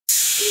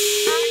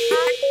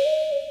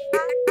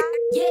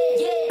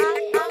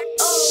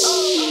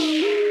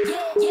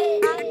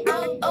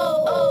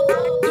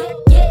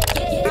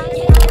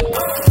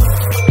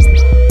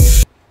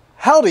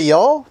Howdy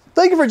y'all!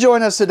 Thank you for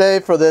joining us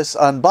today for this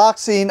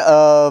unboxing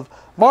of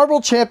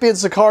Marvel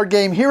Champions the card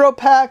game Hero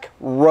Pack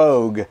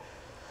Rogue.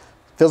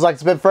 Feels like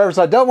it's been forever since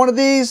I've done one of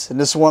these, and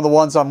this is one of the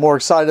ones I'm more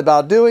excited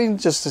about doing.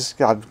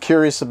 I'm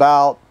curious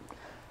about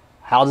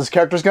how this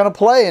character is going to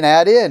play and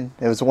add in.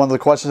 It was one of the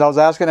questions I was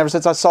asking ever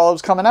since I saw it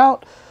was coming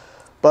out.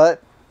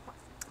 But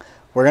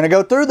we're going to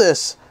go through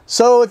this.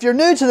 So if you're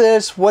new to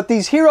this, what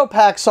these Hero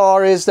Packs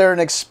are is they're an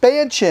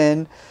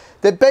expansion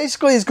that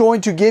basically is going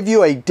to give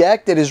you a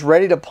deck that is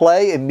ready to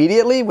play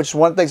immediately, which is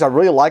one of the things I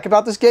really like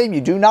about this game.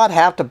 You do not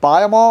have to buy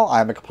them all.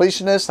 I'm a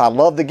completionist. I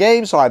love the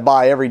game, so I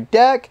buy every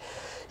deck,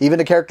 even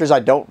the characters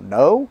I don't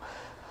know.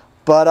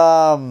 But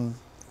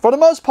for the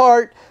most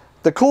part,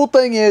 the cool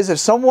thing is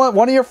if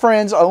one of your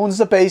friends owns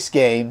the base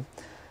game,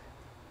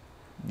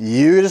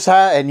 you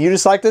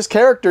just like this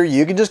character,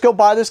 you can just go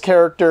buy this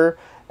character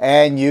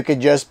and you can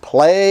just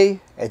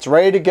play. It's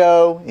ready to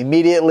go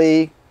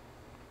immediately.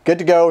 Good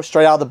to go,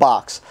 straight out of the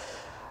box.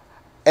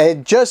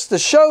 And just to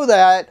show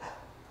that,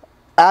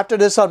 after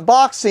this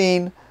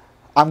unboxing,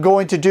 I'm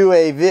going to do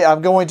a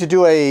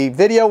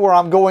video where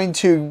I'm going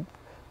to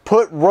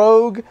put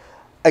Rogue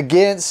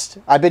against.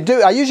 I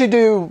usually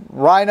do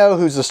Rhino,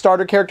 who's the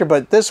starter character,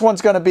 but this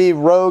one's going to be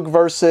Rogue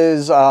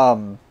versus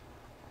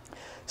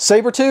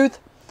Sabretooth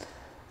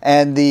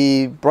and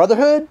the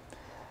Brotherhood.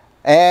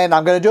 And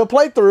I'm going to do a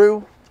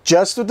playthrough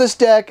just with this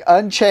deck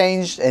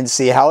unchanged and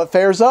see how it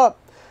fares up.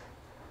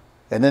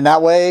 And then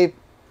that way,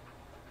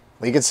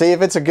 we can see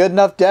if it's a good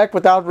enough deck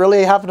without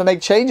really having to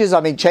make changes. I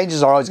mean,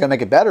 changes are always going to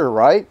make it better,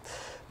 right?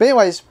 But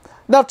anyways,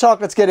 enough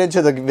talk. Let's get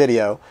into the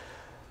video.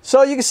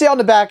 So you can see on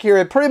the back here,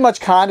 it pretty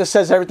much kind of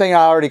says everything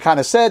I already kind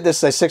of said.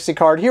 This is a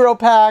 60-card Hero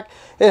Pack.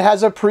 It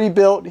has a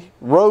pre-built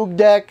Rogue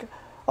deck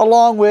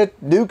along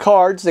with new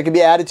cards that can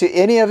be added to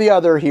any of the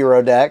other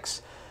Hero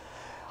decks.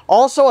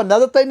 Also,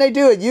 another thing they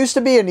do, it used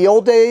to be in the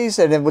old days,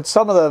 and then with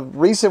some of the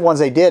recent ones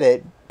they did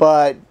it,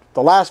 but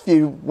the last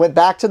few went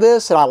back to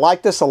this, and I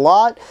like this a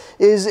lot,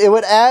 is it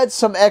would add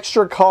some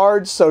extra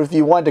cards. So if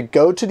you wanted to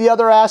go to the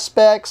other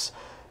aspects,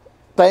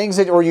 things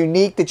that are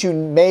unique that you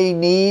may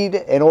need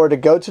in order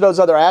to go to those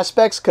other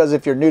aspects, because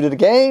if you're new to the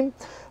game,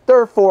 there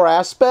are 4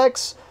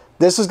 aspects.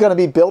 This is going to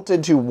be built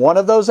into one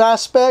of those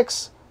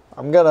aspects.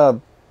 I'm going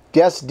to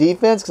guess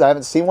defense, because I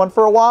haven't seen one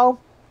for a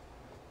while.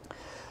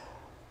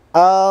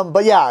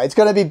 But yeah, it's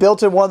going to be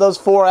built in one of those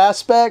 4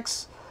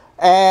 aspects.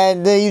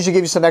 And they usually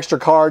give you some extra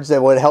cards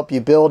that would help you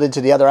build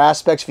into the other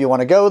aspects if you want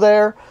to go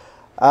there.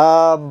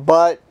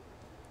 But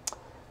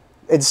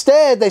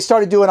instead, they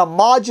started doing a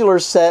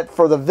modular set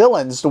for the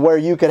villains to where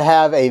you could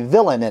have a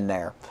villain in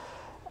there.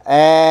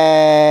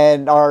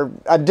 And or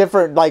a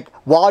different, like,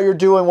 while you're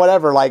doing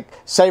whatever, like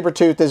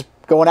Sabretooth is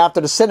going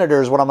after the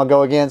Senators, what I'm going to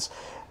go against.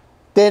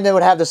 Then they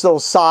would have this little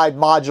side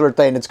modular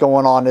thing that's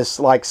going on, this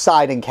like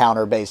side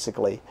encounter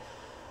basically.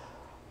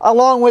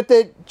 Along with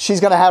it, she's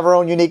going to have her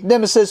own unique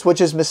nemesis,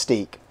 which is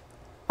Mystique.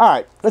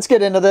 Alright, let's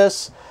get into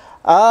this.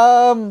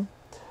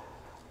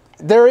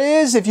 There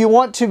is, if you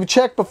want to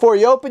check before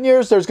you open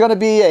yours, there's going to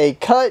be a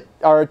cut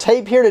or a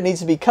tape here that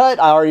needs to be cut.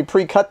 I already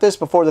pre-cut this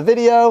before the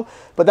video,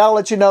 but that'll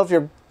let you know if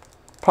your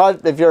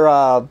product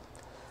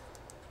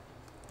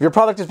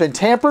has been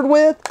tampered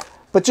with.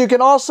 But you can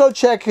also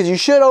check, because you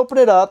should open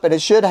it up, and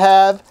it should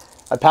have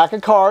a pack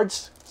of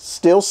cards,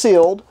 still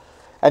sealed.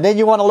 And then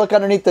you want to look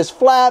underneath this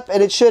flap,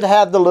 and it should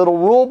have the little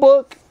rule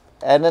book,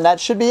 and then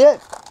that should be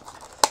it.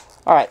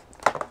 Alright,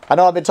 I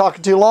know I've been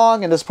talking too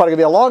long, and this is probably going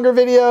to be a longer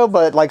video,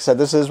 but like I said,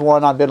 this is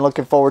one I've been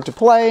looking forward to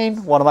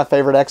playing. One of my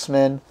favorite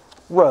X-Men,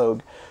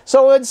 Rogue.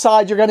 So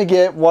inside, you're going to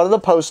get one of the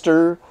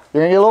poster.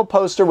 You're going to get a little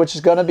poster, which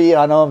is going to be,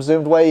 I know I'm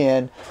zoomed way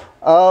in,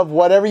 of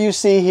whatever you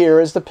see here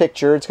is the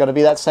picture. It's going to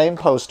be that same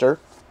poster.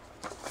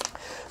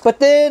 But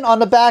then on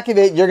the back of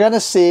it, you're going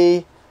to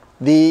see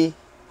the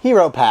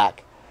Hero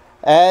Pack.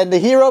 And the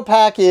Hero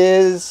Pack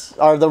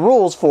are the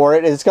rules for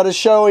it. It's going to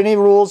show any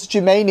rules that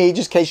you may need,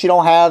 just in case you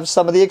don't have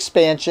some of the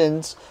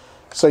expansions.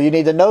 So you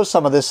need to know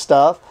some of this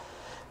stuff.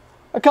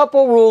 A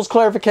couple rules,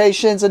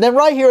 clarifications, and then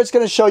right here it's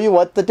going to show you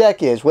what the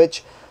deck is,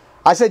 which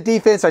I said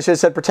defense, I should have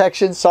said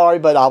protection. Sorry,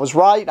 but I was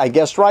right. I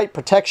guessed right.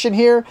 Protection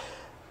here.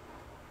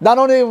 Not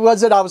only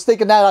was it, I was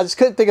thinking that, I just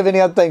couldn't think of any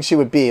other thing she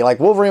would be. Like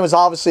Wolverine was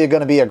obviously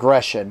going to be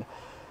aggression.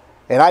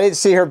 And I didn't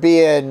see her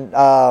being...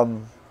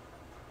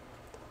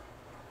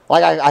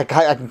 I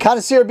can kind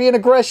of see her being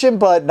aggression,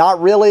 but not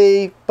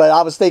really. But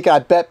I was thinking, I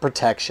bet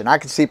protection. I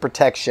could see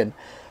protection.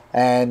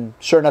 And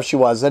sure enough, she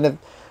was. And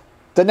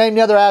to name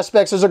the other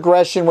aspects, there's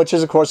aggression, which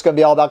is, of course, going to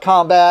be all about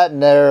combat.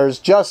 And there's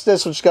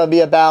justice, which is going to be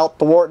about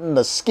thwarting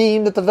the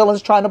scheme that the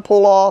villain's trying to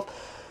pull off.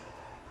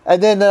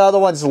 And then the other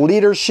one's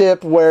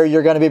leadership, where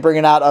you're going to be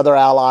bringing out other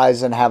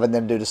allies and having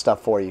them do the stuff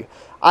for you.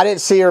 I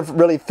didn't see her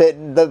really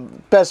fit. The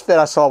best fit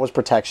I saw was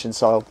protection.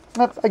 So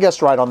I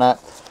guessed right on that.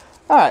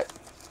 All right.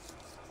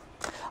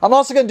 I'm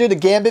also going to do the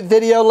Gambit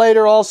video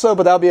later also,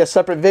 but that'll be a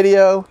separate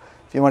video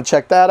if you want to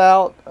check that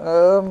out.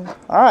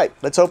 Alright,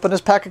 let's open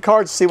this pack of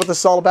cards and see what this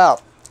is all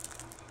about.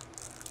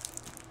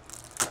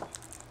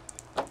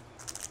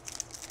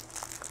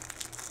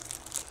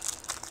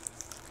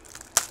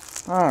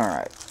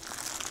 Alright.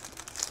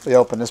 We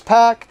open this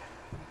pack.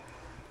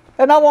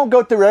 And I won't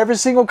go through every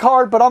single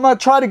card, but I'm going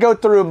to try to go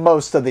through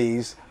most of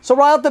these. So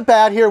right off the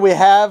bat here, we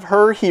have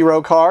her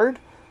hero card.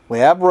 We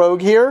have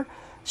Rogue here.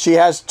 She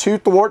has 2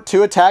 thwart,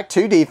 2 attack,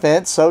 2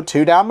 defense, so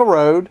 2 down the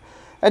road.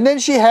 And then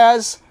she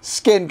has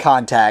skin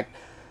contact.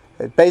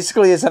 It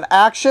basically is an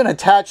action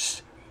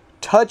attached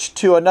touch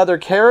to another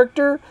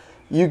character.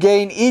 You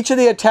gain each of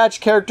the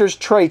attached character's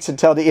traits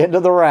until the end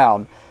of the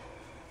round.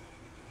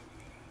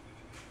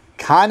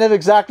 Kind of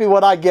exactly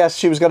what I guessed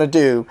she was going to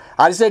do.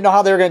 I just didn't know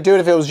how they were going to do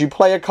it, if it was you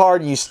play a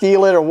card and you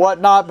steal it or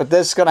whatnot, but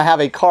this is going to have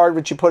a card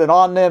which you put it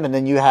on them and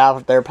then you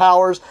have their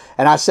powers.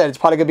 And I said it's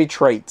probably going to be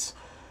traits.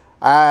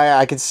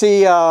 I could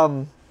see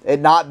it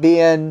not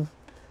being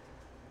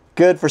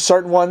good for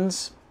certain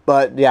ones,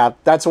 but yeah,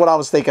 that's what I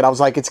was thinking. I was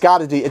like, it's got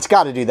to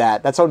do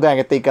that. That's the only thing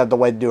I could think of, the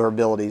way to do her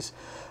abilities.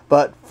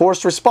 But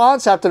forced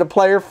response after the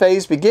player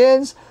phase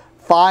begins,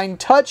 find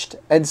touched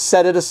and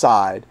set it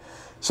aside.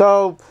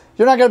 So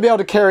you're not going to be able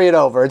to carry it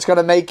over. It's going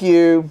to make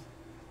you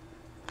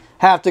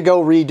have to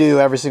go redo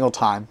every single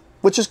time,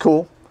 which is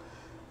cool.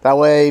 That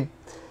way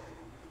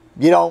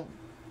you don't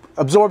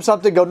absorb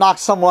something, go knock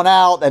someone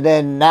out, and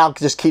then now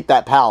just keep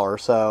that power.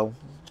 So,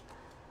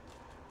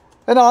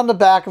 and on the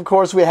back, of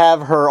course, we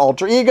have her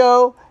alter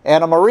ego,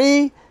 Anna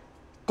Marie,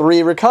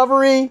 3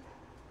 recovery,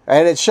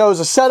 and it shows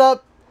a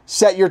setup.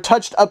 Set your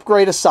touched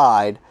upgrade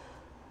aside.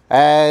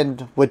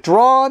 And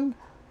withdrawn,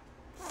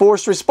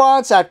 forced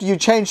response after you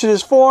change to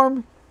this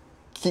form,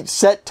 keep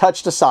set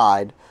touched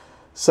aside.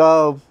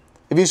 So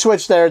if you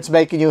switch there, it's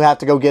making you have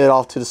to go get it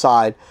off to the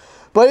side.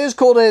 But it is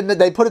cool that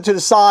they put it to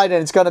the side,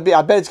 and it's going to be,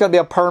 I bet it's going to be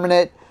a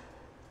permanent.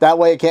 That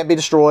way it can't be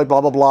destroyed,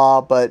 blah, blah,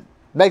 blah. But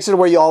makes it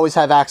where you always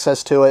have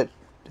access to it.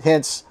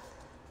 Hence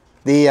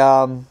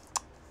the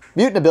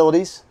mutant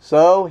abilities.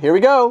 So here we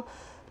go.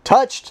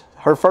 Touched,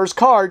 her first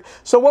card.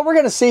 So what we're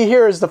going to see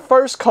here is the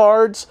first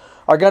cards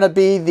are going to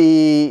be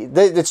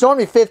it's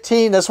normally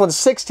 15. This one's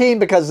 16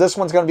 because this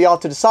one's going to be off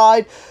to the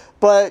side.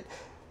 But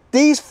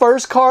these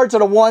first cards are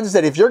the ones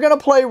that if you're going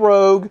to play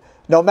Rogue,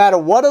 no matter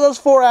what of those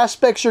 4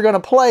 aspects you're going to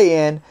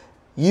play in,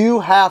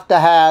 you have to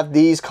have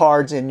these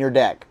cards in your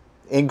deck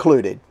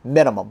included,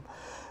 minimum.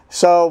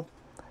 So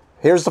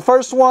here's the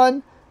first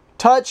one,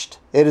 touched.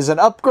 It is an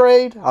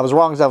upgrade. I was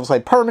wrong because I was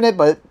like permanent,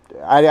 but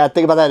I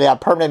think about that. Yeah,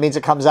 permanent means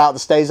it comes out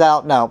and stays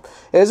out. No,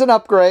 it is an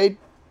upgrade.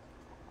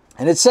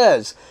 And it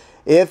says,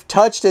 if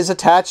touched is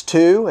attached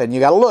to, and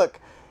you got to look,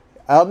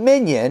 a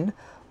minion,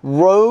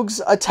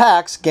 Rogue's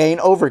attacks gain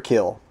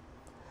overkill.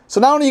 So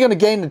not only are you going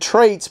to gain the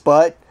traits,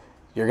 but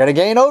you're going to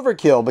gain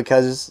overkill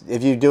because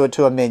if you do it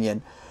to a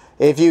minion.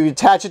 If you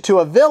attach it to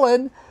a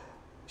villain,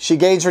 she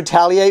gains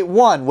Retaliate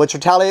 1, which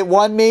Retaliate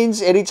 1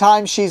 means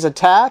anytime she's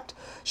attacked,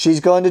 she's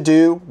going to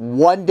do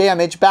 1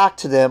 damage back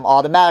to them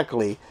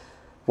automatically,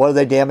 whether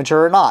they damage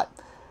her or not.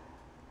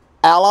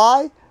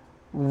 Ally,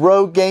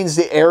 Rogue gains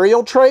the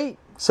aerial trait.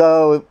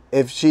 So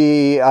if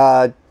she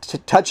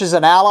touches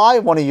an ally,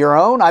 one of your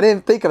own, I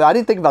didn't think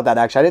about that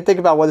actually. I didn't think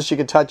about whether she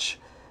could touch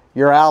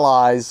your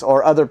allies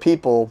or other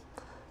people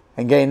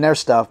and gain their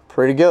stuff.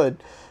 Pretty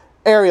good.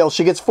 Aerial,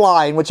 she gets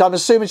flying, which I'm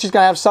assuming she's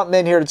going to have something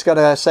in here that's going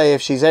to say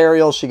if she's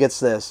aerial, she gets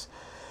this.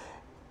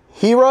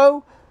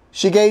 Hero,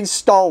 she gains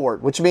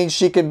stalwart, which means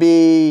she can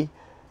be,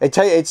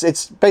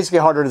 it's basically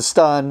harder to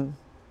stun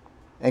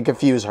and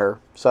confuse her.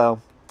 So,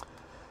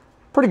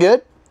 pretty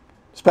good.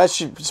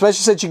 Especially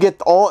since you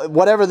get all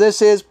whatever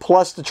this is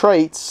plus the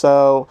traits.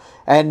 So,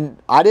 and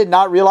I did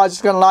not realize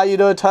it's going to allow you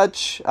to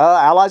touch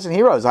allies and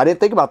heroes. I didn't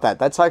think about that.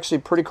 That's actually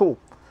pretty cool.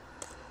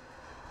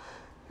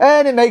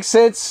 And it makes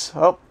sense.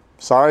 Oh,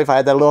 sorry if I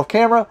had that a little off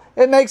camera.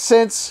 It makes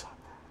sense.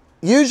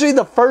 Usually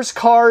the first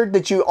card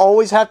that you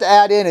always have to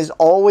add in is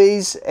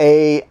always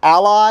a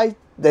ally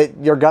that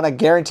you're going to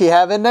guarantee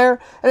have in there.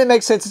 And it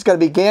makes sense it's going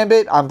to be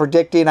Gambit. I'm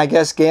predicting, I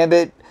guess,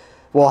 Gambit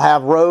will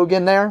have Rogue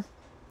in there.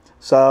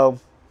 So,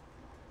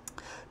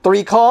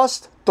 3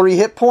 cost, 3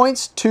 hit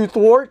points, 2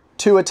 thwart,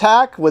 2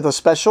 attack with a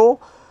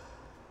special.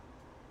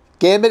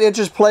 Gambit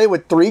enters play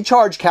with 3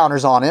 charge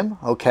counters on him.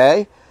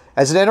 Okay.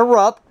 As an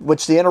interrupt,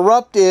 which the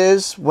interrupt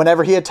is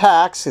whenever he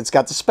attacks, it's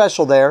got the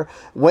special there.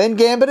 When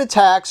Gambit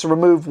attacks,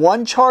 remove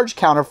 1 charge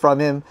counter from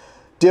him,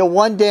 deal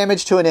 1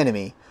 damage to an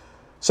enemy.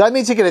 So that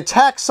means he can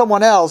attack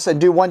someone else and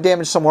do 1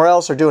 damage somewhere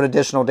else or do an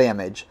additional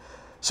damage.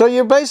 So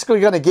you're basically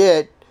going to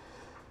get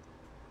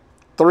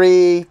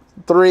 3,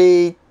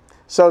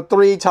 so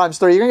 3 times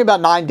 3. You're going to get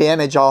about 9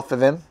 damage off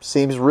of him.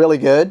 Seems really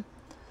good.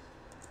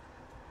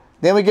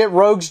 Then we get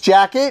Rogue's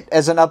Jacket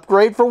as an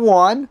upgrade for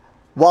 1.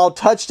 While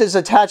touched is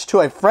attached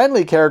to a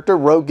friendly character,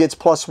 Rogue gets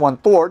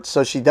 +1 thwart,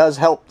 so she does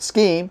help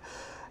scheme.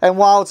 And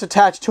while it's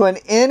attached to an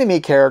enemy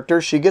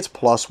character, she gets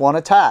 +1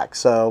 attack.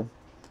 So,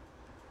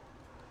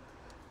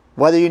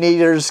 whether you need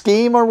her to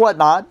scheme or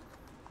whatnot,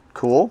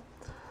 cool.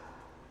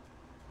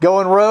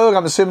 Going Rogue,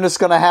 I'm assuming it's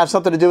going to have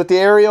something to do with the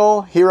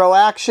aerial. Hero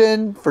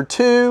action for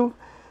 2.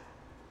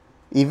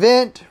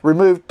 Event,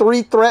 remove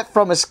 3 threat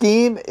from a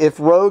scheme. If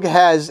Rogue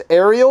has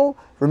aerial,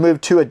 remove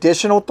 2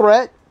 additional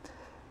threat.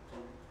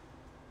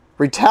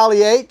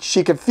 Retaliate,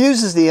 she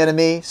confuses the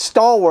enemy.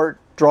 Stalwart,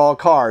 draw a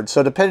card.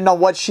 So depending on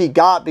what she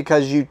got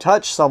because you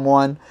touched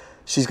someone,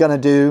 she's going to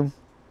do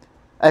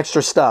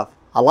extra stuff.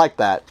 I like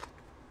that.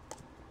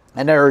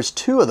 And there's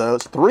 2 of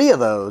those, 3 of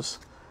those.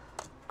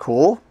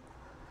 Cool.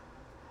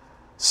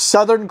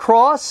 Southern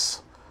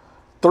Cross,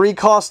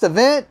 3-cost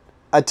event,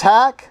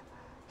 attack,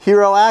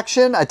 hero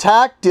action,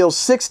 attack, deals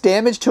 6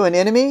 damage to an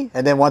enemy.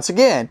 And then once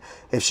again,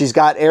 if she's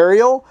got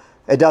aerial,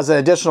 it does an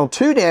additional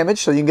 2 damage,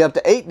 so you can get up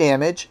to 8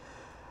 damage.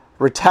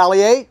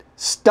 Retaliate,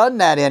 stun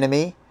that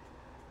enemy,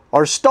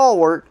 or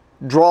stalwart,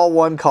 draw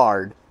 1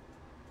 card.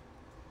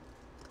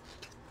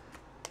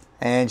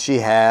 And she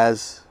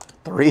has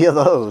 3 of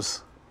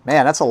those.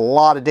 Man, that's a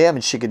lot of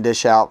damage she can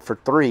dish out for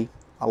 3.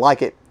 I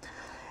like it.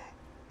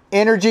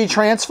 Energy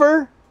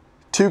transfer,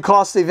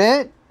 2-cost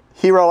event,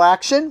 hero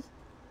action.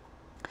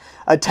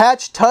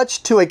 Attach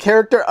touch to a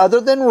character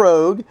other than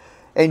Rogue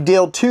and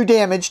deal 2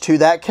 damage to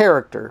that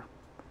character.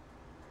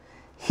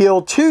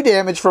 Heal 2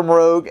 damage from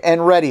Rogue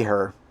and ready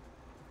her.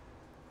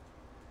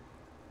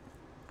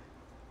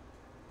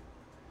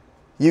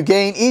 You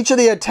gain each of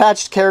the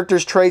attached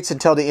character's traits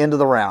until the end of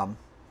the round.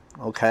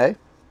 Okay.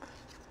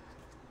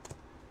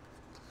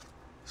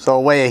 So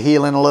a way of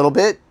healing a little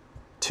bit.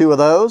 2 of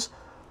those.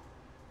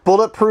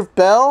 Bulletproof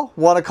Bell,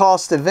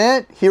 1-cost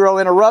event, hero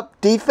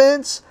interrupt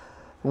defense.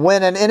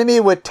 When an enemy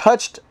with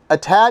touch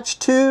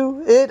attached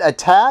to it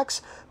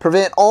attacks,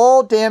 prevent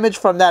all damage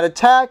from that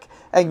attack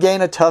and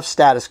gain a tough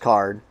status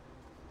card.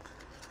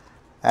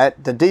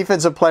 The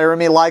defensive player in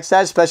me likes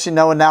that, especially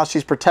knowing now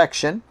she's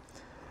protection.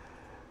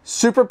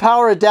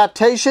 Superpower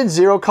adaptation,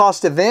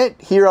 0-cost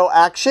event, hero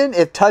action.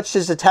 If touch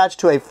is attached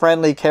to a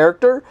friendly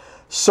character,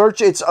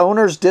 search its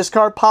owner's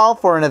discard pile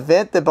for an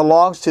event that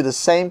belongs to the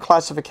same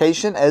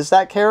classification as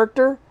that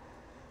character.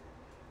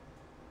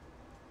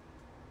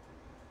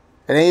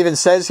 And it even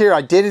says here,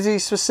 identity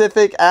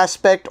specific,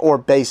 aspect, or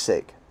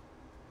basic.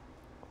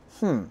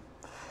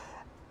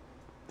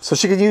 So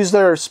she can use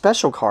their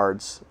special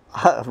cards.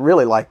 I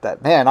really like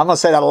that. Man, I'm going to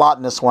say that a lot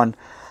in this one.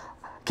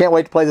 Can't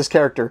wait to play this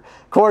character.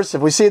 Of course,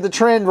 if we see the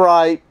trend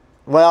right,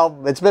 well,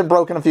 it's been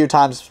broken a few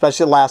times,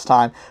 especially the last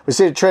time. We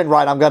see the trend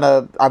right, I've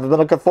been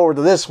looking forward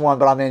to this one,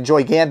 but I'm going to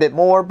enjoy Gambit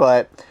more,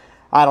 but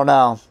I don't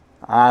know.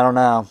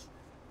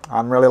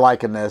 I'm really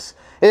liking this.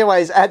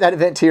 Anyways, add that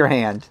event to your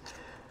hand.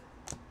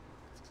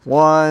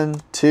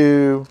 1,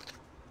 2,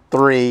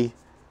 3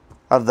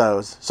 of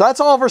those. So that's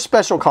all of her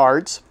special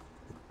cards.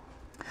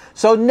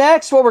 So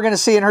next, what we're going to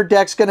see in her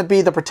deck is going to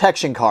be the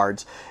protection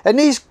cards. And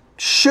these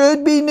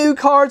should be new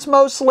cards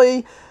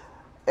mostly.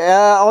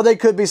 Or they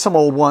could be some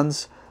old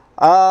ones.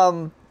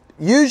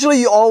 Usually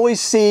you always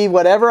see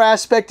whatever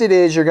aspect it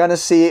is, you're going to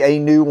see a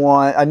new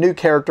one, a new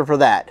character for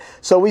that.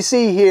 So we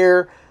see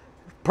here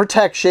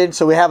protection.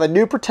 So we have a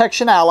new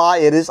protection ally.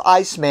 It is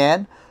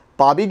Iceman,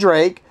 Bobby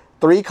Drake.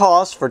 3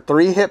 costs for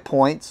 3 hit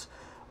points,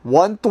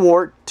 1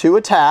 thwart, 2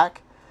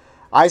 attack.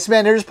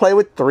 Iceman enters play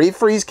with 3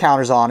 freeze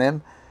counters on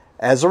him.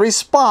 As a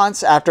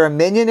response, after a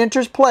minion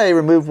enters play,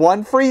 remove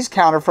 1 freeze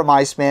counter from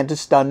Iceman to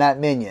stun that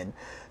minion.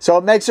 So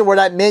it makes it where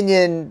that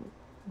minion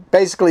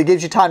basically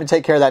gives you time to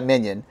take care of that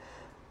minion.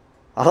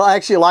 I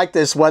actually like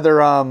this,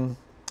 whether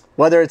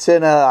it's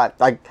in a,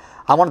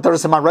 I want to throw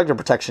this in my regular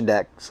protection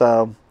deck,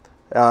 so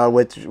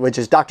which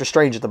is Doctor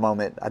Strange at the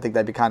moment. I think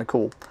that'd be kind of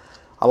cool.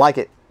 I like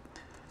it.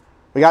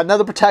 We got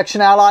another protection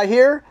ally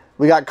here.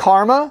 We got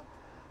Karma.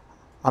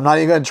 I'm not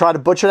even going to try to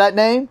butcher that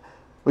name.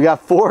 We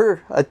got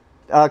 4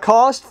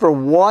 cost for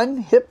 1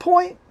 hit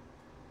point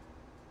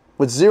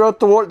with 0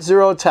 thwart,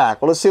 0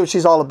 attack. Well, let's see what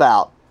she's all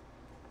about.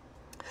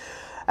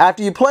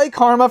 After you play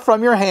Karma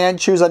from your hand,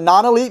 choose a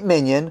non-elite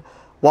minion.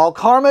 While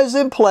Karma is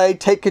in play,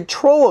 take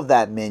control of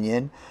that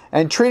minion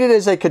and treat it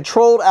as a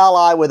controlled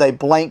ally with a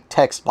blank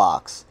text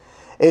box.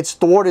 Its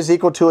thwart is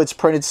equal to its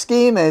printed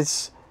scheme,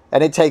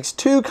 and it takes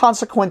 2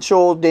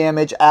 consequential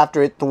damage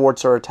after it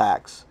thwarts or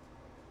attacks.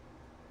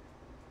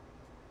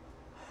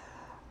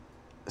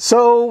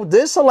 So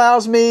this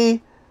allows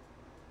me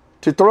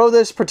to throw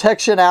this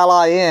protection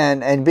ally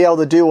in and be able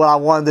to do what I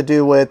wanted to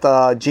do with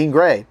Jean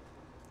Grey,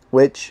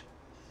 which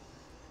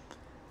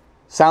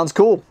sounds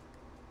cool.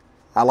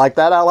 I like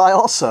that ally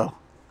also.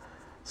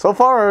 So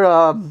far,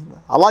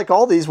 I like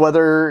all these,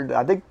 whether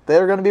I think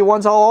they're going to be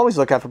ones I'll always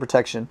look at for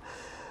protection.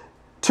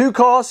 2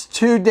 costs,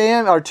 2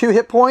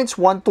 hit points,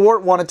 1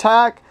 thwart, 1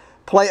 attack.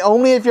 Play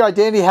only if your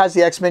identity has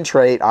the X-Men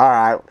trait. All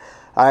right.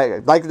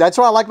 That's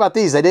what I like about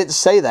these. They didn't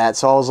say that,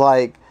 so I was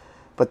like,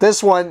 but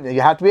this one, you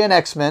have to be an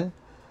X-Men.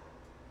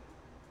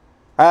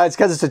 It's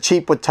because it's a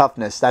cheap with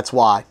toughness. That's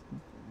why.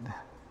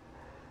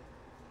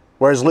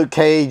 Whereas Luke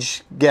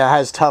Cage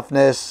has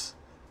toughness,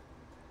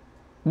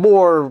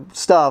 more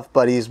stuff,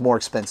 but he's more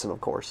expensive,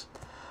 of course.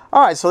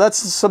 All right, so that's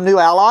some new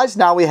allies.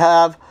 Now we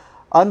have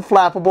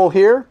Unflappable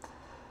here.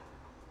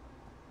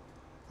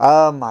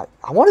 I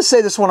want to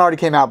say this one already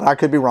came out, but I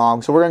could be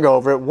wrong, so we're going to go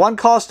over it. 1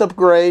 cost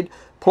upgrade.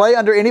 Play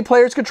under any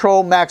player's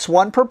control, max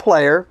 1 per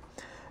player.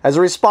 As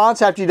a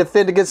response, after you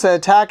defend against an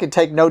attack and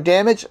take no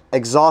damage,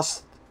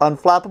 exhaust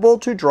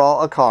Unflappable to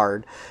draw a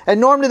card. And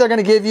normally they're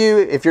going to give you,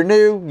 if you're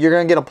new, you're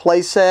going to get a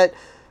play set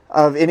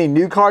of any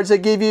new cards they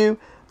give you.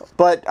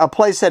 But a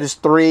playset is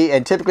 3,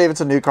 and typically if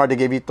it's a new card, they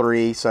give you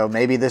 3. So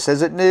maybe this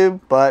isn't new,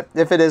 but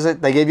if it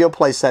isn't, they gave you a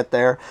playset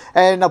there.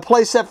 And a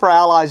playset for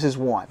allies is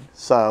 1.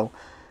 So,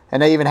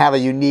 and they even have a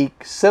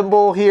unique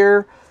symbol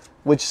here,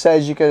 which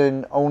says you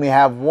can only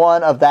have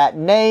 1 of that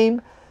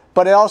name.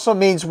 But it also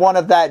means 1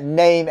 of that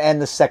name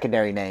and the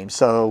secondary name.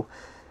 So,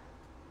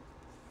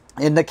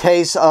 in the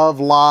case of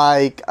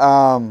like,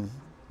 oh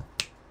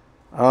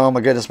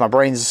my goodness, my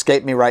brain's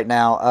escaped me right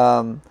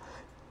now.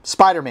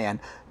 Spider-Man.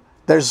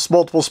 There's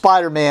multiple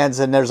Spider-Mans,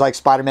 and there's like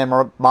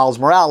Spider-Man Miles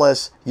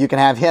Morales. You can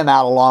have him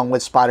out along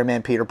with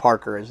Spider-Man Peter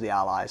Parker as the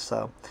allies.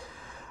 So,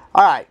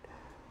 all right.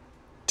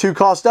 2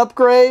 cost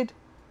upgrade.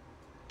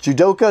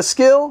 Judoka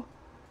skill.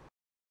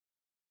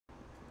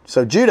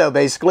 So Judo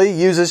basically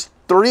uses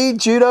 3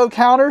 Judo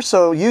counters.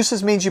 So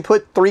uses means you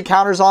put 3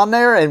 counters on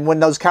there, and when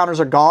those counters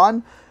are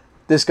gone,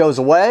 this goes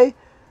away.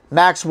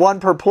 Max 1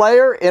 per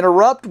player.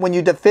 Interrupt. When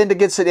you defend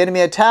against an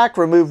enemy attack,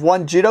 remove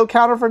 1 Judo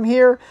counter from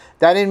here.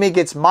 That enemy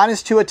gets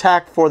 -2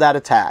 attack for that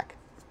attack.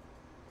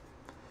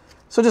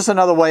 So just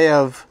another way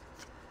of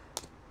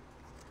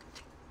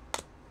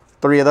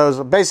 3 of those.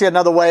 Basically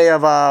another way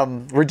of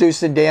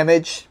reducing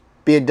damage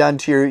being done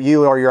to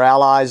you or your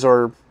allies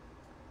or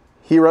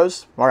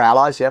heroes. Or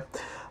allies, yeah.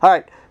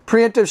 Alright.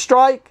 Preemptive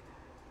strike.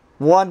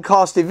 1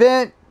 cost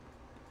event.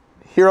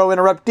 Hero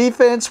interrupt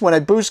defense. When a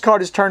boost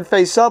card is turned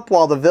face up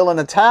while the villain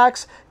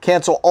attacks,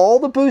 cancel all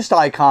the boost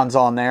icons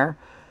on there.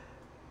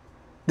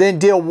 Then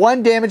deal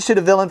 1 damage to the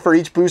villain for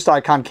each boost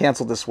icon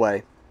canceled this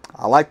way.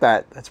 I like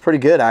that. That's pretty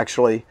good,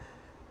 actually.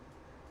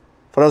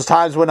 For those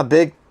times when a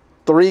big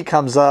 3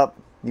 comes up,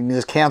 you can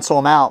just cancel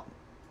them out.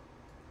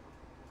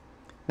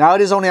 Now,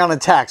 it is only on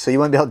attack, so you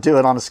won't be able to do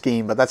it on a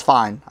scheme, but that's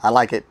fine. I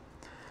like it.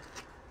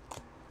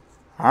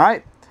 All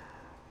right.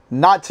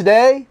 Not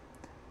today.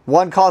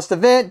 1 cost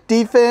event,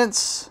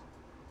 defense.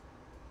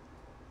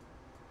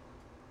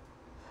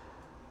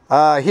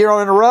 Hero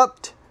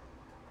interrupt.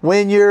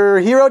 When your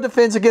hero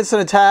defends against an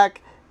attack,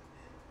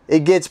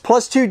 it gets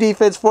 +2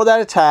 defense for that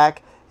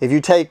attack. If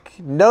you take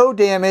no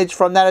damage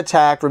from that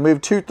attack, remove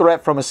 2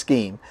 threat from a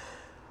scheme.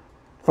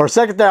 For a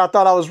second there, I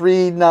thought I was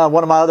reading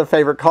one of my other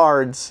favorite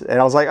cards,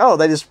 and I was like, oh,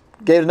 they just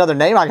gave another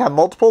name. I got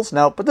multiples?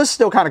 No, but this is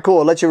still kind of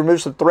cool. It lets you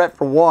remove some threat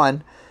for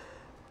 1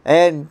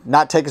 and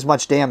not take as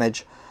much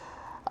damage.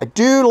 I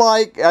do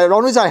like, the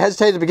only reason I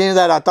hesitated at the beginning of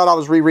that, I thought I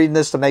was rereading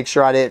this to make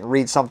sure I didn't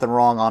read something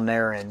wrong on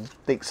there and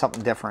think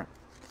something different.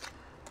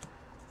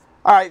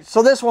 Alright,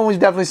 so this one we've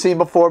definitely seen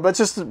before, but it's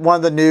just one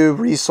of the new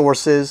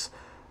resources.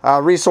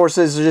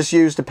 Resources are just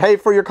used to pay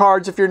for your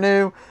cards if you're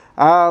new.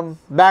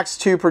 Max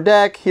 2 per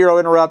deck, hero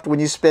interrupt. When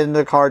you spend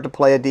the card to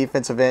play a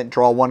defense event,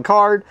 draw 1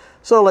 card.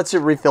 So it lets it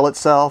refill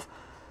itself.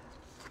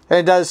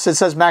 And it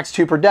says max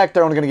 2 per deck,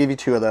 they're only going to give you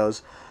 2 of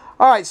those.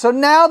 Alright, so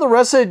now the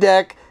rest of the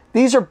deck,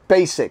 these are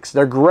basics.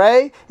 They're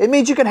gray. It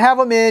means you can have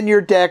them in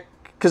your deck,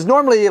 because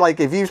normally, like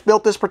if you've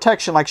built this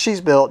protection like she's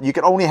built, you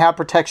can only have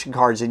protection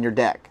cards in your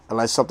deck,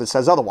 unless something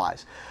says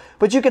otherwise.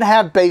 But you can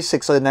have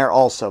basics in there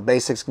also.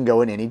 Basics can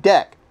go in any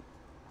deck.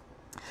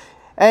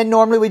 And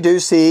normally we do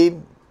see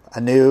a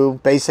new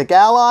basic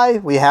ally.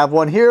 We have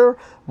one here,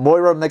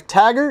 Moira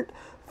McTaggart,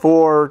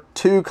 for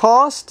 2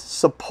 cost,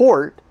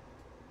 support.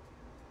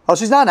 Oh,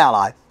 she's not an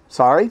ally.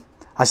 Sorry.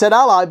 I said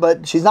ally,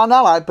 but she's not an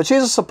ally, but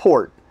she's a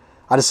support.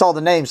 I just saw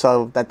the name,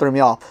 so that threw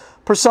me off.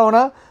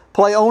 Persona,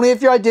 play only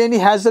if your identity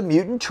has the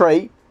mutant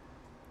trait.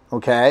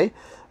 Okay.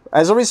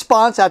 As a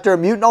response, after a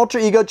mutant alter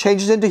ego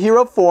changes into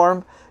hero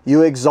form,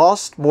 you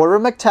exhaust Moira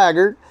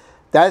McTaggart.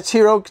 That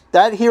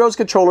hero's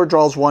controller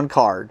draws 1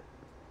 card.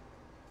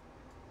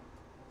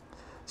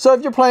 So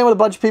if you're playing with a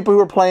bunch of people who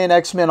are playing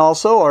X-Men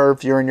also, or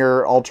if you're in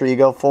your alter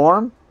ego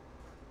form,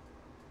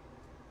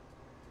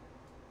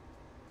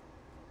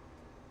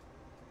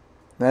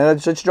 then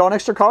just draw an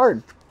extra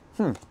card.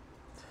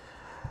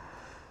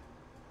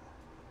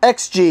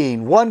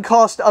 X-Gene, 1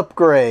 cost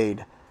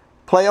upgrade.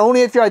 Play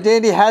only if your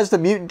identity has the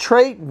mutant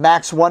trait,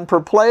 max 1 per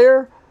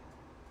player.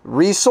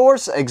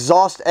 Resource,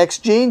 exhaust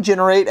X-Gene,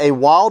 generate a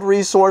wild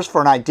resource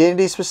for an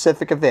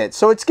identity-specific event.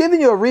 So it's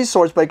giving you a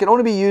resource, but it can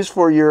only be used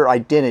for your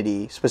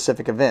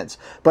identity-specific events.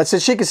 But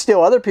since she can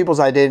steal other people's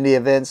identity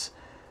events,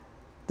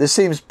 this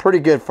seems pretty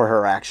good for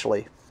her,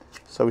 actually.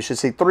 So we should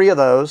see 3 of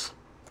those.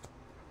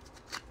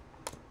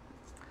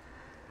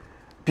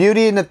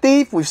 Beauty and the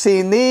Thief, we've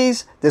seen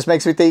these. This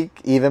makes me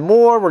think even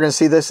more. We're going to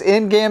see this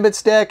in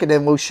Gambit's deck, and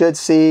then we should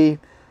see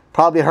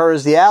probably her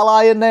as the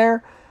ally in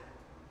there.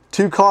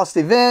 2 cost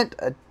event,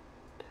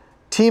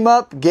 team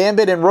up,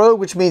 Gambit and Rogue,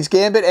 which means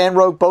Gambit and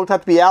Rogue both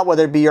have to be out,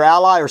 whether it be your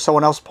ally or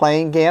someone else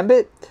playing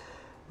Gambit.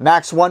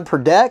 Max 1 per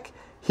deck.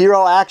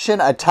 Hero action,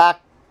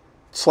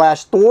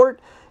 attack/thwart.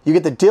 You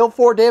get to deal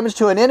 4 damage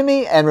to an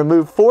enemy and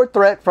remove 4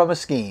 threat from a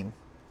scheme.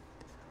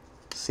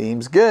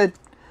 Seems good.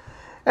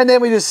 And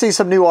then we just see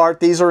some new art.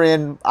 These are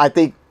in, I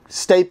think,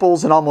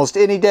 staples in almost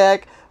any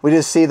deck. We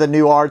just see the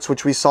new arts,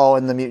 which we saw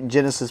in the Mutant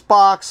Genesis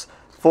box,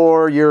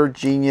 for your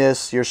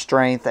genius, your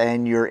strength,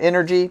 and your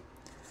energy.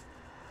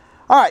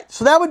 Alright,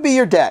 so that would be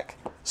your deck.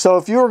 So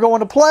if you were going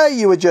to play,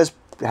 you would just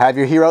have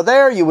your hero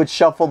there. You would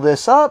shuffle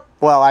this up.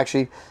 Well,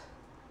 actually,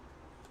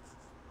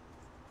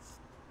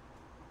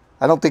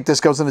 I don't think this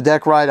goes in the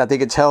deck right. I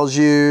think it tells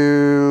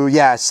you,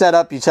 yeah, set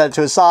up, you set it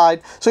to a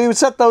side. So you would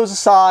set those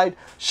aside,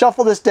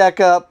 shuffle this deck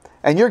up,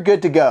 and you're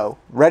good to go.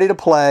 Ready to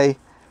play.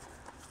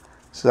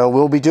 So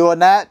we'll be doing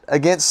that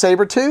against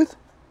Sabretooth.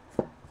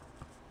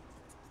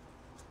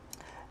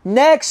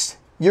 Next,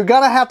 you're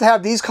going to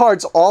have these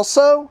cards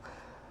also.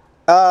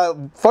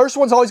 First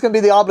one's always going to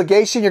be the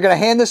obligation. You're going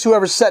to hand this to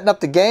whoever's setting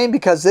up the game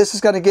because this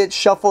is going to get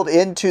shuffled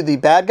into the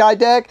bad guy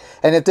deck.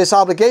 And if this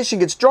obligation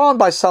gets drawn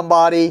by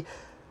somebody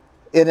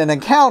in an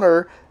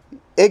encounter,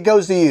 it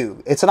goes to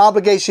you. It's an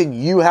obligation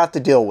you have to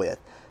deal with.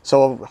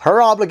 So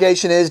her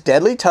obligation is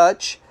Deadly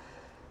Touch.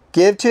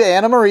 Give to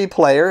Anna Marie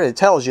player. It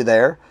tells you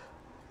there.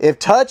 If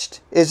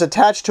touched is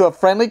attached to a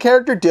friendly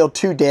character, deal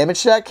 2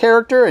 damage to that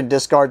character and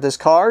discard this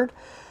card.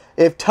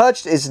 If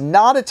touched is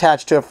not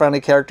attached to a friendly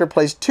character,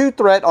 place 2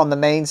 threat on the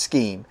main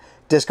scheme.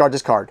 Discard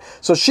this card.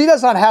 So she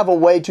does not have a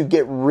way to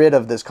get rid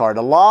of this card.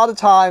 A lot of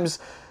times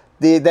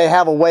they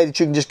have a way that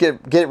you can just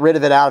get rid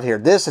of it out of here.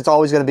 This, it's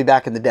always going to be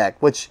back in the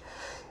deck, which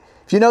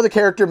if you know the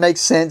character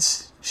makes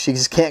sense. She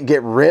just can't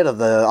get rid of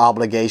the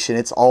obligation.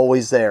 It's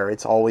always there.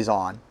 It's always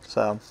on.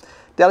 So,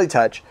 Deadly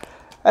Touch.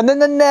 And then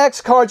the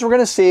next cards we're going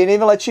to see, and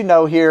even let you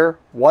know here,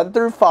 1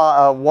 through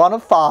 5, 1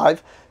 of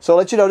 5. So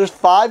let you know there's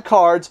 5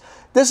 cards.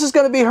 This is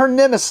going to be her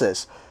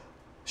nemesis.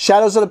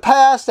 Shadows of the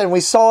Past, and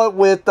we saw it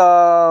with,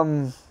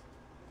 there's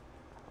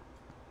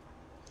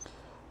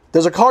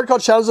a card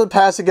called Shadows of the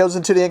Past that goes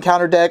into the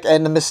encounter deck,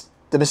 and the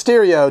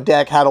Mysterio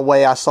deck had a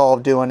way I saw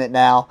of doing it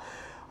now.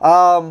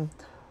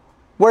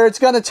 Where it's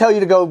going to tell you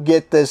to go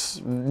get this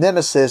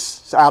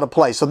nemesis out of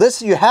play. So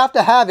this, you have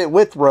to have it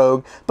with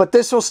Rogue, but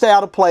this will stay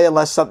out of play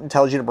unless something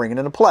tells you to bring it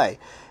into play.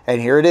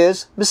 And here it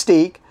is,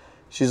 Mystique.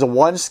 She's a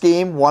 1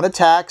 scheme, 1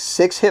 attack,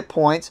 6 hit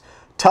points.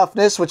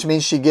 Toughness, which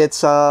means she gets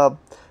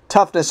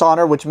toughness on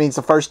her, which means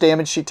the first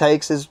damage she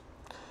takes is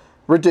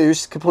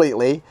reduced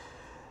completely.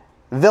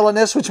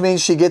 Villainous, which means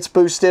she gets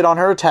boosted on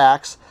her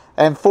attacks.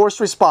 And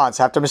Forced Response.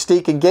 After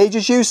Mystique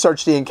engages you,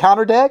 search the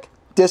encounter deck,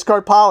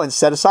 discard pile, and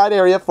set aside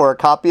area for a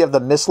copy of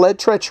the Misled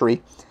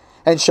Treachery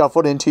and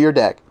shuffle it into your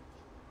deck.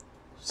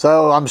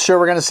 So I'm sure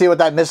we're going to see what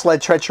that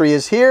Misled Treachery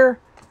is here.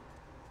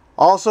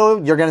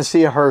 Also, you're going to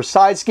see her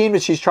side scheme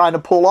that she's trying to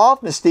pull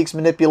off, Mystique's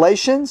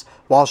manipulations.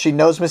 While she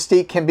knows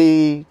Mystique can't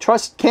be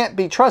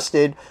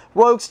trusted,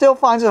 Rogue still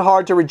finds it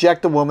hard to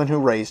reject the woman who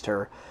raised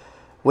her.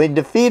 When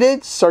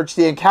defeated, search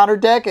the encounter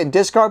deck and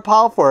discard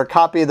pile for a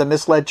copy of the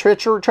Misled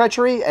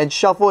Treachery and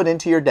shuffle it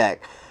into your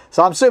deck.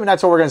 So I'm assuming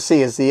that's what we're going to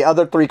see, is the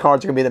other 3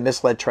 cards are going to be the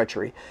Misled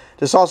Treachery.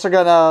 This is also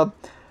going to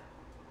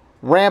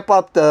ramp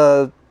up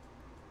the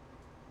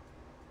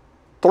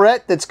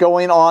threat that's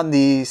going on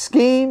the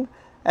scheme.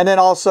 And then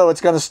also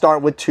it's going to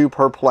start with 2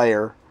 per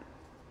player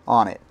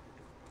on it.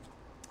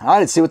 Alright,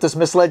 let's see what this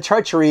Misled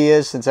Treachery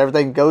is, since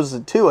everything goes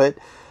to it.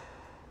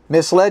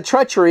 Misled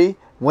Treachery.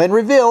 When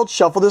revealed,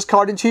 shuffle this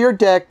card into your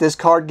deck. This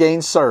card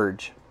gains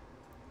Surge.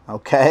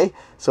 Okay,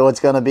 so it's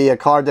going to be a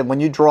card that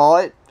when you draw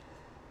it,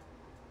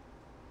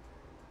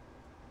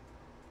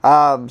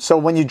 so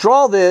when you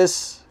draw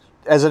this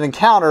as an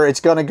encounter, it's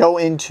going to go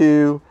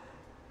into,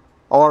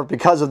 or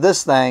because of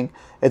this thing,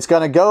 it's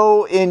going to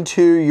go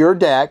into your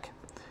deck.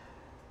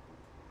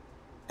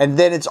 And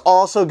then it's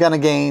also going to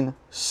gain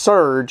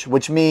Surge,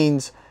 which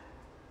means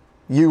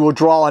you will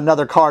draw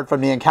another card from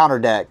the encounter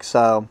deck.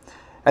 So,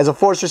 as a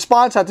forced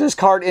response, after this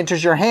card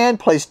enters your hand,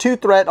 place 2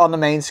 threat on the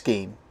main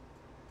scheme.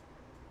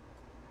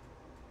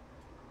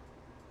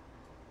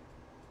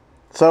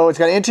 So it's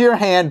going to enter your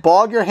hand,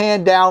 bog your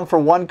hand down for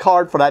 1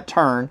 card for that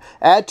turn,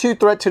 add 2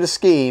 threat to the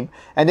scheme,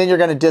 and then you're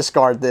going to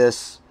discard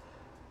this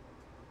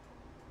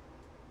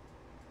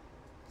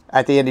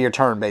at the end of your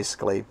turn,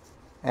 basically.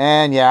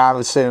 And yeah, I've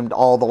assumed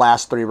all the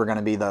last 3 were going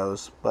to be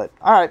those. But,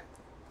 alright.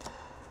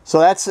 So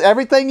that's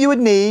everything you would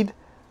need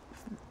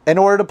in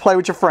order to play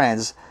with your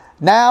friends.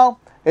 Now,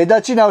 it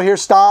lets you know here,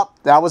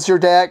 stop. That was your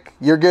deck.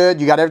 You're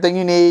good. You got everything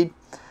you need.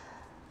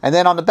 And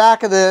then on the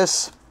back of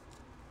this,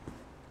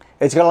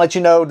 it's going to let you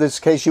know, this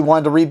in case you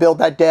wanted to rebuild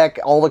that deck,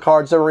 all the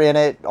cards that were in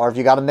it, or if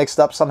you got them mixed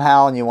up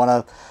somehow and you want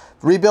to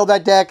rebuild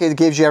that deck, it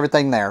gives you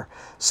everything there.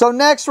 So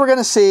next we're going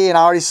to see, and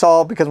I already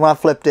saw because when I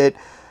flipped it,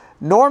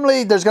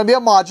 normally there's going to be a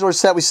modular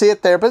set, we see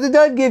it there, but it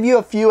does give you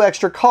a few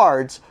extra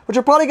cards, which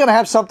are probably going to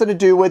have something to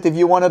do with if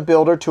you want to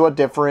build her to a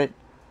different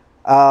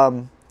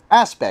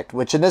aspect,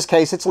 which in this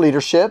case it's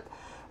leadership.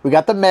 We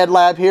got the Med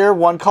Lab here,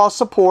 1 cost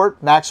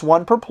support, max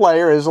 1 per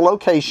player is a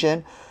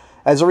location.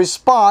 As a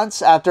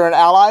response, after an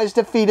ally is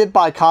defeated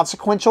by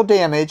consequential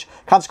damage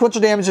is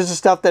the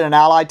stuff that an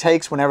ally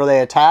takes whenever they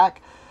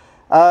attack.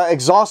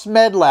 Exhaust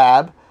Med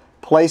Lab,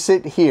 place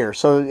it here.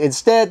 So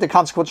instead, the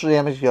consequential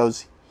damage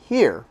goes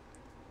here.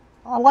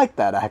 I like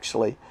that,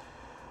 actually.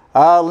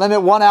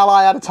 Limit 1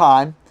 ally at a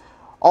time.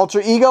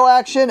 Alter Ego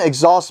action,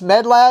 exhaust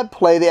Med Lab,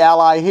 play the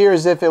ally here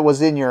as if it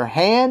was in your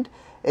hand.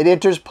 It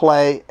enters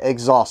play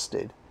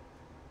exhausted.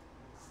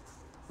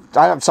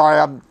 I'm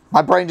sorry,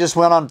 my brain just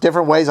went on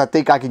different ways I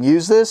think I can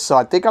use this, so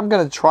I think I'm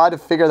going to try to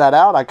figure that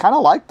out. I kind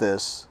of like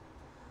this.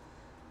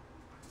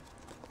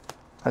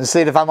 I'm just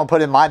seeing if I'm going to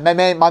put in my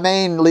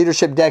main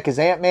leadership deck is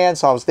Ant-Man,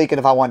 so I was thinking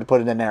if I wanted to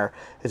put it in there.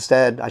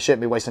 Instead, I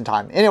shouldn't be wasting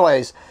time.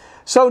 Anyways,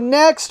 so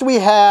next we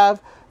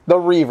have the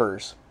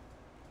Reavers.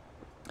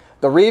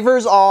 The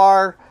Reavers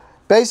are,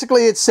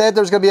 basically it said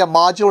there's going to be a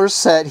modular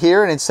set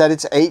here, and it said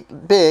it's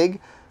 8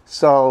 big,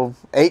 so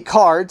 8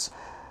 cards.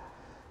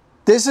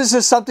 This is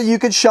just something you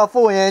could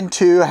shuffle in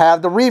to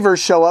have the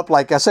Reavers show up.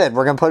 Like I said,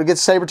 we're going to put it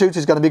against Sabretooth,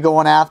 who's going to be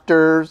going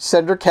after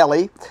Senator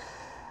Kelly.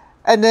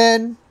 And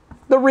then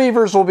the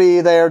Reavers will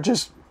be there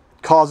just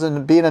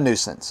being a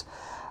nuisance.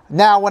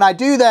 Now, when I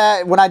do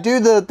that, when I do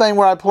the thing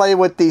where I play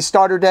with the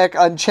starter deck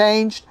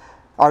unchanged,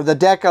 or the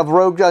deck of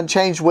Rogue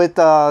unchanged with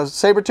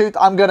Sabretooth,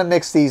 I'm going to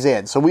mix these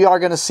in. So we are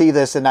going to see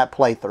this in that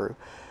playthrough.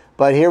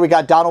 But here we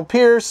got Donald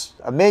Pierce,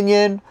 a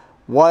minion,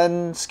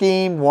 1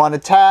 scheme, 1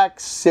 attack,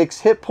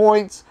 6 hit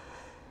points.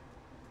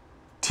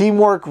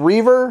 Teamwork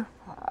Reaver.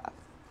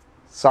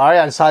 Sorry,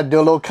 I decided to do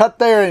a little cut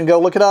there and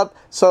go look it up.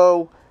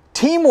 So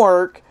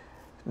Teamwork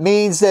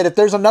means that if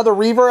there's another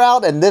Reaver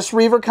out and this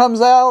Reaver comes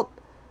out,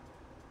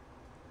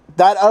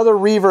 that other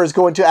Reaver is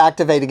going to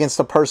activate against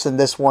the person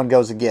this one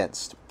goes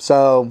against.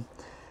 So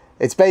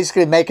it's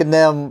basically making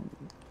them,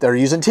 they're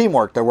using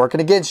teamwork. They're working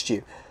against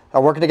you.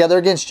 They're working together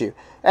against you.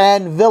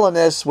 And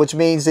Villainous, which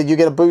means that you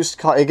get a boost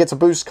card, it gets a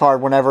boost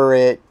card whenever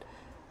it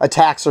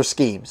attacks or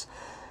schemes.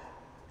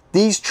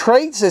 These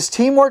traits as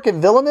Teamwork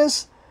and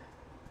Villainous,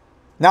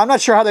 now I'm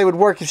not sure how they would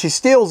work if she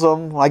steals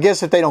them. I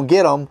guess if they don't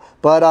get them.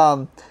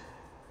 But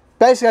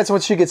basically that's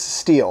what she gets to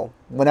steal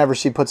whenever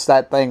she puts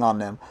that thing on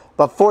them.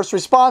 But Forced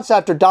Response,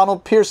 after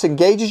Donald Pierce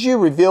engages you,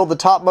 reveal the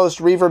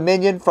topmost Reaver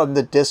minion from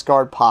the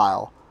discard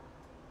pile.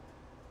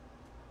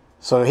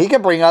 So he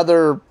can bring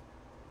other,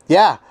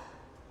 yeah.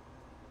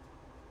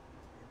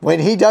 When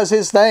he does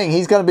his thing,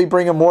 he's going to be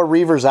bringing more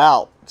Reavers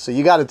out. So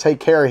you got to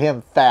take care of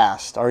him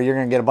fast, or you're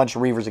going to get a bunch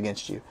of Reavers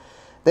against you.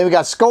 Then we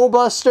got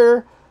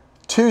Skullbuster,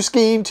 2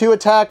 scheme, 2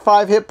 attack,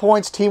 5 hit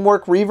points,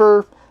 Teamwork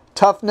Reaver,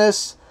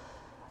 toughness.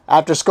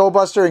 After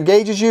Skullbuster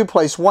engages you,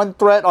 place 1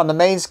 threat on the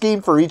main scheme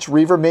for each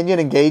Reaver minion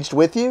engaged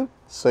with you.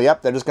 So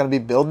yep, they're just going to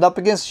be building up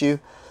against you.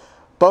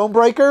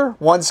 Bonebreaker,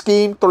 1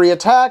 scheme, 3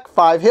 attack,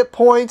 5 hit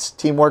points,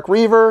 Teamwork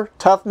Reaver,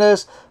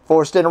 toughness.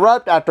 Forced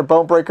Interrupt, after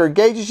Bonebreaker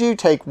engages you,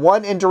 take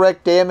 1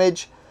 indirect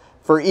damage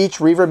for each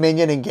Reaver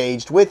minion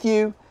engaged with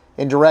you.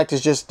 Indirect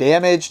is just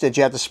damage that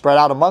you have to spread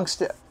out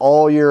amongst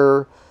all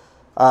your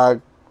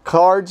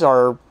cards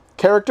or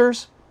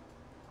characters.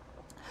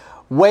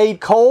 Wade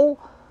Cole,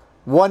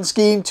 1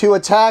 scheme, 2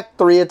 attack,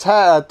 3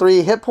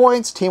 hit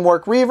points,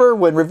 Teamwork Reaver.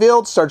 When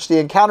revealed, search the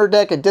encounter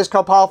deck and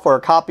discard pile for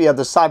a copy of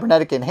the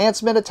Cybernetic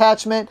Enhancement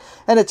attachment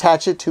and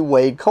attach it to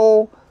Wade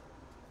Cole.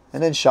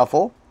 And then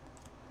shuffle.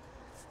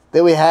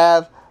 Then we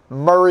have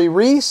Murray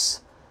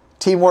Reese,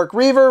 Teamwork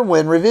Reaver.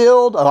 When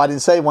revealed, oh, I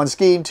didn't say 1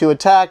 scheme, 2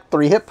 attack,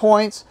 3 hit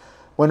points.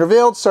 When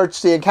revealed,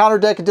 search the encounter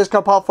deck and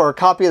discard pile for a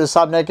copy of the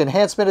Cybernetic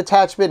Enhancement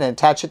attachment and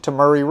attach it to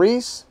Murray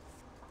Reese.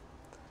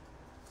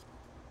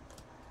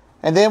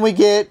 And then we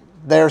get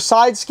their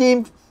side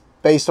scheme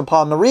based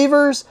upon the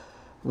Reavers.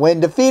 When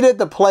defeated,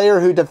 the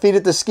player who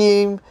defeated the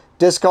scheme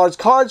discards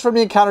cards from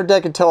the encounter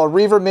deck until a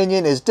Reaver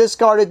minion is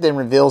discarded, then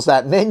reveals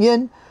that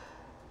minion.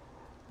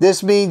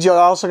 This means you're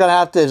also going to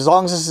have to, as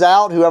long as this is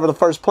out, whoever the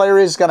first player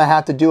is going to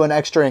have to do an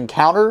extra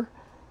encounter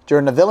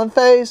during the villain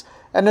phase.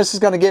 And this is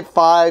going to get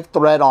 5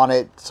 threat on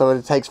it. So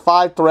it takes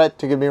 5 threat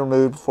to be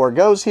removed before it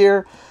goes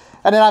here.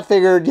 And then I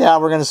figured, yeah,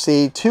 we're going to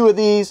see 2 of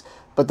these.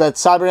 But that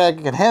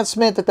Cybernetic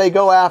Enhancement that they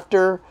go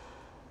after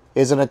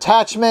is an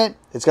attachment.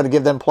 It's going to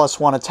give them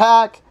 +1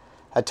 attack.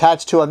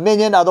 Attached to a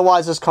minion.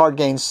 Otherwise, this card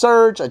gains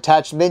Surge.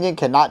 Attached minion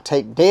cannot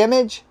take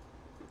damage.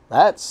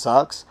 That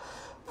sucks.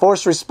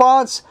 Forced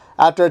Response.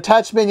 After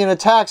attached minion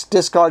attacks,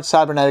 discard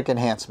Cybernetic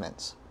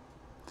Enhancements.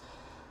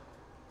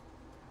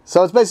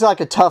 So it's basically like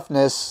a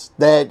toughness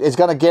that is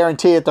going to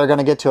guarantee that they're going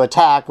to get to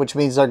attack, which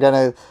means they're going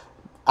to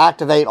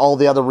activate all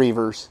the other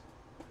Reavers.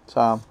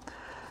 So,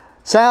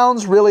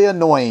 sounds really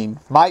annoying.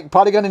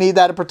 Probably going to need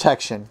that in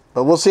protection,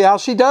 but we'll see how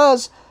she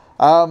does.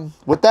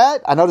 With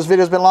that, I know this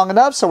video's been long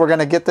enough, so we're going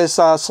to get this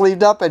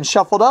sleeved up and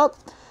shuffled up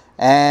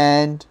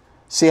and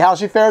see how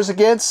she fares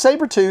against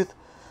Sabretooth.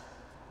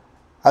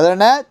 Other than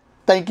that,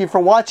 thank you for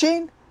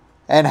watching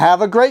and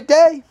have a great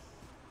day.